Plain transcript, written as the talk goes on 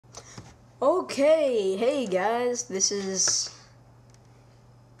Okay, hey guys, this is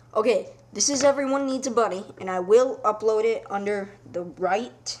Everyone Needs a Buddy, and I will upload it under the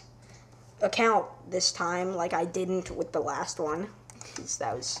right account this time, like I didn't with the last one, because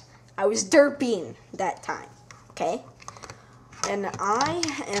I was derping that time, okay? And I'm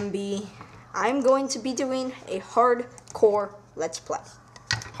going to be doing a hardcore Let's Play.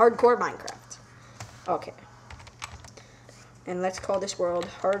 Hardcore Minecraft. Okay. And let's call this world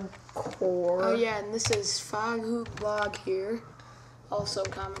Hardcore. Oh yeah, and this is FogHoopVlog here, also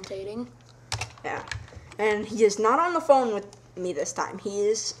commentating. Yeah. And he is not on the phone with me this time. He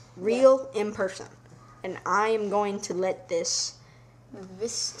is real in person. And I am going to let this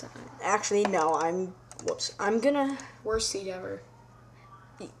time. Actually, no, I'm gonna Worst seed ever.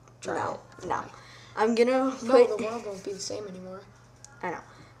 No. I'm gonna put No, the world won't be the same anymore. I know.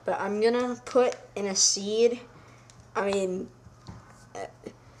 But I'm gonna put in a seed. I mean,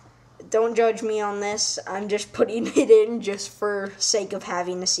 don't judge me on this. I'm just putting it in just for sake of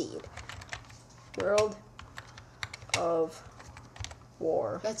having a seed. World of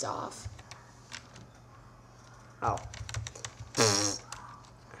War. That's off. Oh.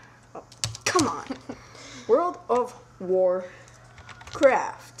 Oh, come on. World of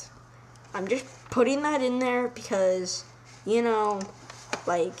Warcraft. I'm just putting that in there because, you know,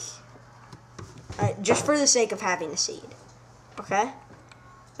 like, just for the sake of having a seed. Okay?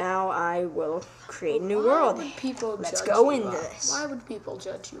 Now I will create a new world. Let's go into this. Why would people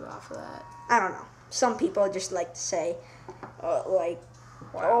judge you off of that? I don't know. Some people just like to say, like,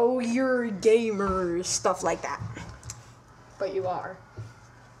 oh, you're a gamer, stuff like that. But you are.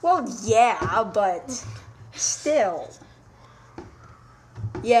 Well, yeah, but still.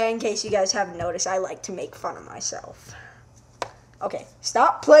 Yeah, in case you guys haven't noticed, I like to make fun of myself. Okay,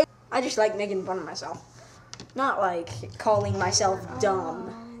 stop playing. I just like making fun of myself. Not like calling myself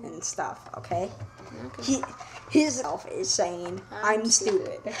dumb and stuff, okay? His self is saying, I'm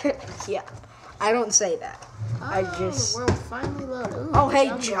stupid. Yeah, I don't say that. The world finally loaded. Ooh, oh,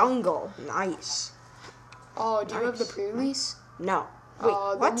 hey, jungle. Nice. Oh, do you have the pre-release? No. Wait,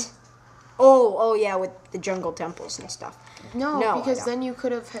 what? Then... Oh, yeah, with the jungle temples and stuff. No, because then you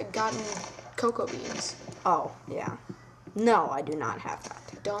could have gotten cocoa beans. Oh, yeah. No, I do not have that.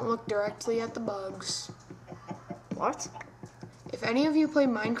 Don't look directly at the bugs. What? If any of you play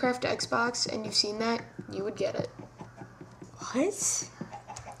Minecraft Xbox and you've seen that, you would get it. What?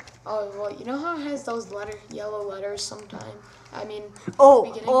 Oh, well, you know how it has those yellow letters sometime? I mean,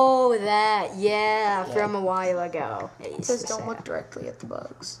 that, yeah, from a while ago. It says don't look directly at the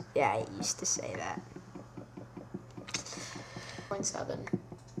bugs. Yeah, I used to say that. 0.7,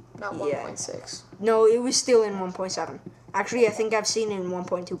 not 1.6. No, it was still in 1.7. Actually, I think I've seen it in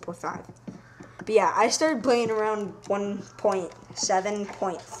 1.2.5. But yeah, I started playing around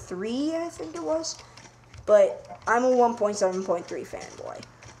 1.7.3, I think it was. But I'm a 1.7.3 fanboy.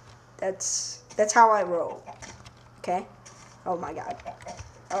 That's how I roll. Okay? Oh my god.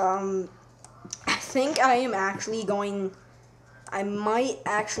 I think I might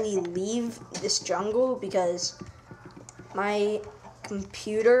actually leave this jungle because my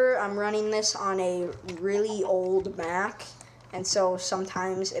computer, I'm running this on a really old Mac, and so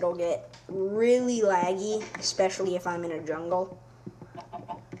sometimes it'll get really laggy, especially if I'm in a jungle.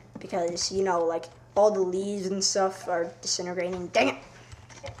 Because, you know, like, all the leaves and stuff are disintegrating. Dang it!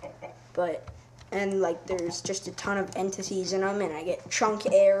 And like, there's just a ton of entities in them, and I get chunk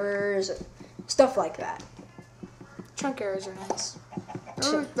errors, and stuff like that. Chunk errors are nice.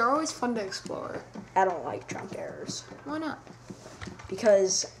 They're always fun to explore. I don't like chunk errors. Why not?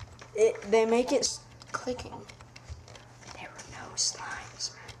 Because they make it clicking. There were no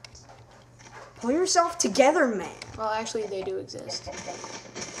slimes, man. Pull yourself together, man. Well, actually, they do exist.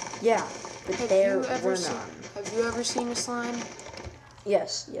 Yeah, but there were none. Have you ever seen a slime?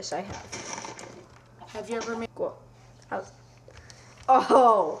 Yes, I have. Have you ever made...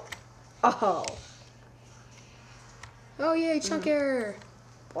 Oh, yay, chunk error.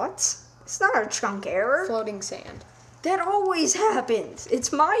 What? It's not a chunk error. Floating sand. That always happens. It's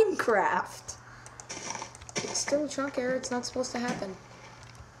Minecraft. It's still a chunk error. It's not supposed to happen.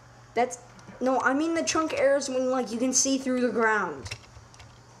 No, I mean the chunk errors when, like, you can see through the ground.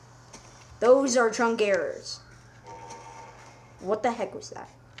 Those are chunk errors. What the heck was that?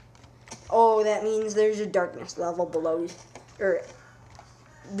 Oh, that means there's a darkness level below, or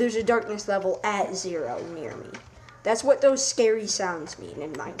there's a darkness level at 0 near me. That's what those scary sounds mean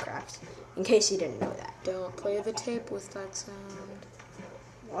in Minecraft, in case you didn't know that. Don't play the tape with that sound.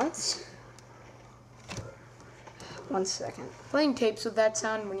 What? 1 second. Playing tapes with that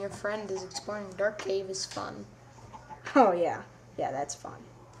sound when your friend is exploring a dark cave is fun. Oh, yeah. Yeah, that's fun.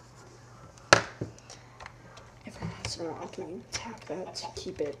 So can you tap that to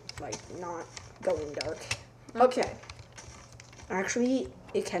keep it like not going dark? Okay. Actually,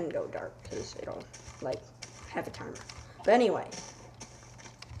 it can go dark because it'll like have a timer. But anyway,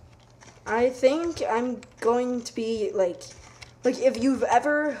 I think I'm going to be like if you've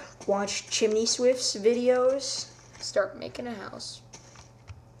ever watched Chimney Swift's videos. Start making a house.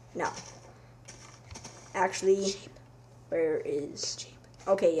 No. Actually, where is?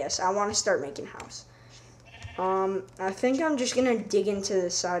 Okay, yes, I want to start making a house. I think I'm just gonna dig into the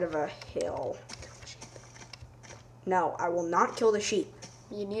side of a hill. No, I will not kill the sheep.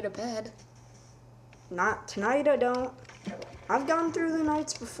 You need a bed. Not tonight, I don't. I've gone through the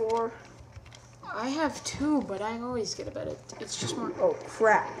nights before. I have 2, but I always get a bed. It's just more Oh,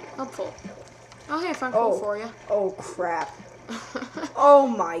 crap. helpful. Oh, hey, I found coal for you. Oh, crap. Oh,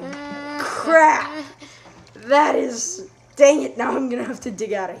 my crap. That is... Dang it, now I'm gonna have to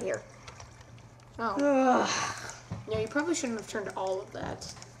dig out of here. Oh. Ugh. Yeah, you probably shouldn't have turned all of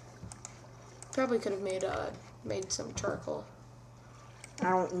that. Probably could have made some charcoal. I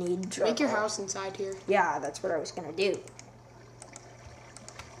don't need charcoal. Make your house inside here. Yeah, that's what I was gonna do.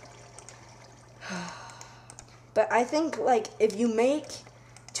 But I think, like, if you make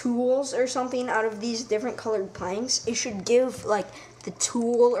tools or something out of these different colored planks, it should give, like, the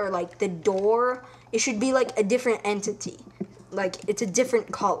tool or, like, the door, it should be, like, a different entity. Like, it's a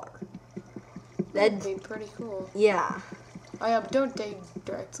different color. That'd be pretty cool. Yeah. Oh, yeah, but don't dig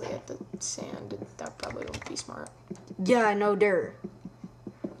directly at the sand. That probably won't be smart. Yeah, no dirt.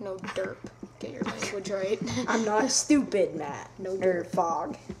 No derp. Get your language right. I'm not stupid, Matt. No Or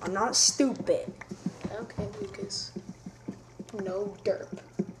Fog. I'm not stupid. Okay, Lucas. No derp.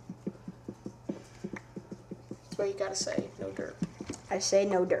 That's what you gotta say. No derp. I say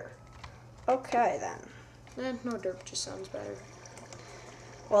no dirt. Okay, then. No derp just sounds better.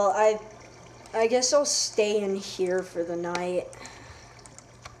 Well, I guess I'll stay in here for the night.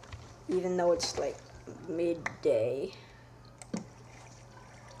 Even though it's, like, midday.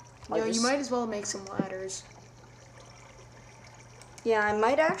 You might as well make some ladders. Yeah, I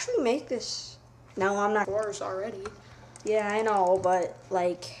might actually make this. No, I'm not. Doors already. Yeah, I know, but,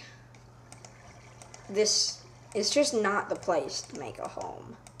 like, this is just not the place to make a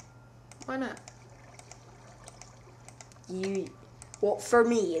home. Why not? Well, for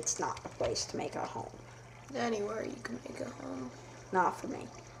me, it's not the place to make a home. Anywhere you can make a home. Not for me.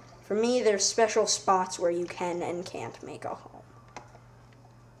 For me, there's special spots where you can and can't make a home.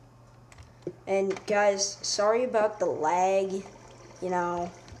 And guys, sorry about the lag. You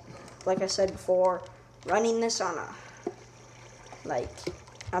know, like I said before, running this on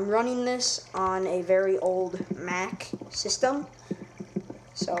I'm running this on a very old Mac system.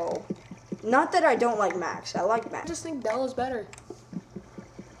 So, not that I don't like Macs. I like I Macs. just think Dell is better.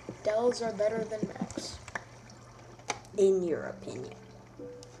 Dells are better than Macs. In your opinion.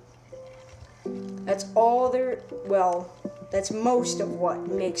 That's all there, well, that's most of what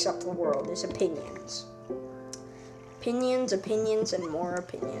makes up the world is opinions. Opinions, opinions, and more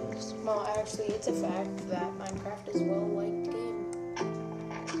opinions. Well, actually, it's a fact that Minecraft is a well-liked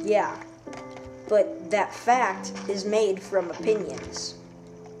game. Yeah, but that fact is made from opinions.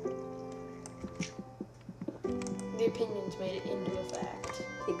 The opinions made it into a fact.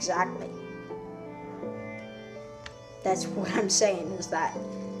 Exactly. That's what I'm saying, is that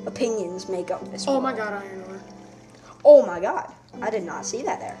opinions make up this Oh world. my god, iron ore. Oh my god, I did not see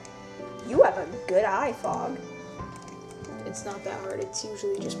that there. You have a good eye, Fog. It's not that hard. It's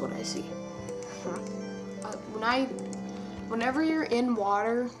usually just what I see. Huh. Whenever you're in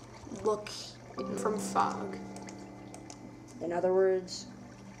water, look from fog. In other words,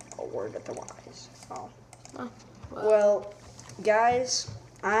 a word of the wise. Oh. Oh, Well, guys,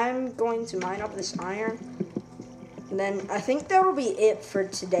 I'm going to mine up this iron. And then I think that'll be it for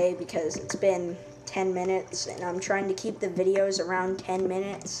today because it's been 10 minutes and I'm trying to keep the videos around 10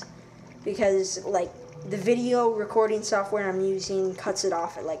 minutes because, like, the video recording software I'm using cuts it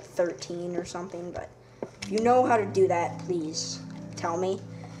off at like 13 or something, but if you know how to do that, please tell me.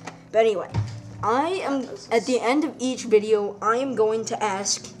 But anyway, at the end of each video, I am going to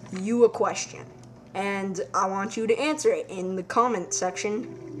ask you a question, and I want you to answer it in the comment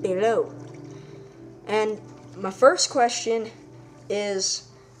section below. And my first question is,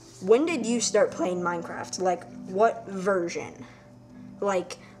 when did you start playing Minecraft? Like, what version?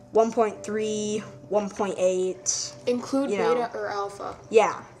 Like, 1.3, 1.8. include You beta know. or alpha.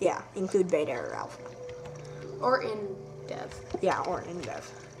 Yeah, include beta or alpha. Or in dev. Yeah, or in dev.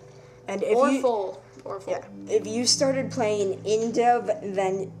 And if Or you, full. yeah, if you started playing in dev,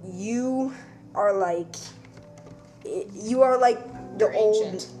 then you are like the You're old.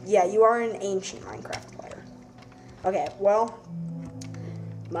 ancient. Yeah, you are an ancient Minecraft player. Okay, well,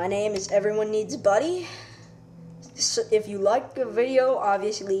 my name is Everyone Needs a Buddy. So if you like the video,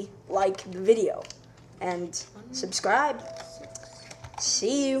 obviously like the video and subscribe.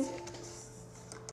 See you.